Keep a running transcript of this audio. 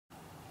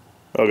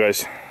Well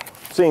guys,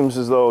 seems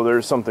as though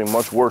there's something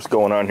much worse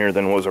going on here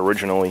than was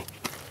originally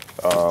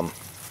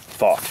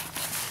thought.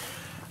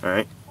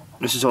 Alright,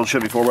 this is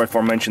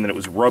OldChevy4x4 mentioned that it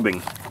was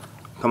rubbing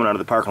coming out of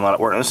the parking lot at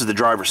work. And this is the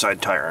driver's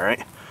side tire,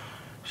 alright?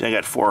 So I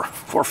got four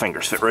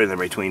fingers fit right in there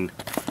between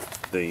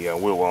the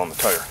wheel well and the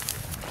tire.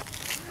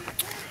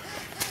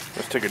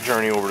 Let's take a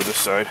journey over to this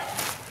side.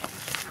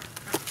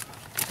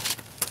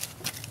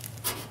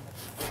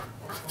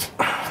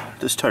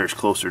 This tire's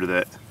closer to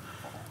that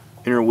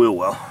inner wheel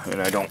well, and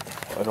I don't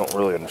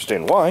really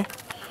understand why.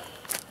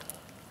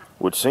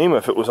 Would seem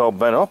if it was all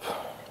bent up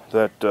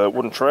that it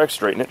wouldn't track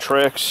straight, and it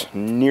tracks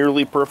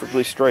nearly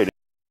perfectly straight.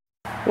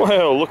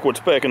 Well, look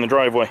what's back in the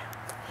driveway.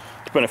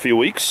 It's been a few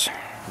weeks,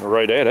 we're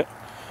right at it,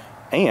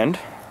 and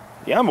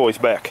the Envoy's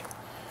back.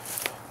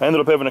 I ended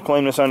up having to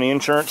claim this on the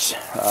insurance.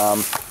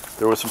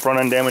 There was some front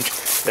end damage.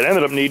 It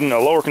ended up needing a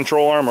lower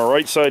control arm, a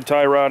right side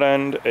tie rod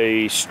end,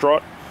 a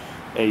strut,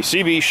 a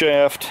CV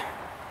shaft,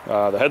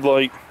 the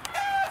headlight,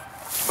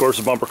 of course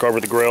the bumper cover,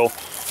 the grille,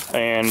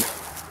 and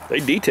they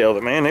detailed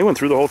it, man. They went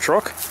through the whole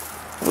truck.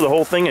 The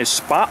whole thing is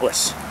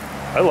spotless.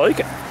 I like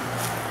it.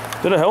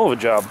 Did a hell of a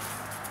job.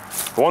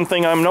 One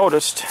thing I've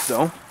noticed,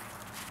 though,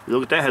 you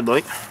look at that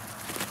headlight,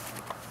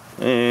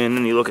 and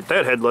then you look at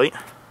that headlight.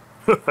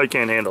 I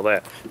can't handle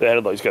that. The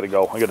headlight's got to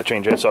go. I got to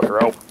change that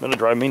sucker out. That'll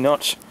drive me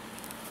nuts.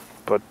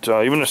 But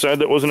even the side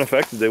that wasn't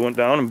affected, they went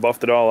down and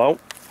buffed it all out.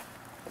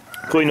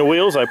 Clean the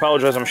wheels. I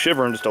apologize, I'm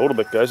shivering just a little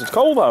bit, guys. It's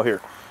cold out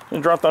here.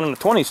 It dropped down in the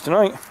 20s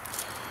tonight.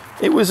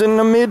 It was in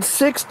the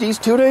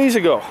mid-60s 2 days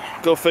ago.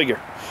 Go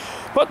figure.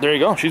 But there you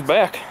go. She's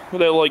back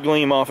with that light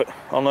gleam off it.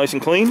 All nice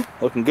and clean.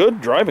 Looking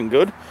good. Driving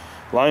good.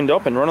 Lined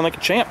up and running like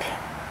a champ.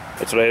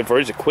 That's what I had for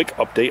you. Just a quick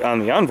update on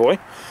the Envoy.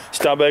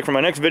 Stop back for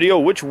my next video,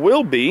 which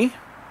will be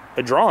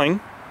a drawing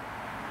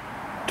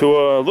to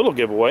a little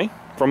giveaway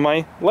from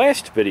my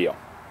last video.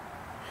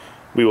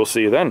 We will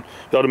see you then.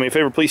 If y'all do me a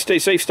favor, please stay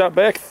safe. Stop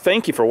back.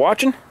 Thank you for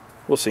watching.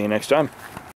 We'll see you next time.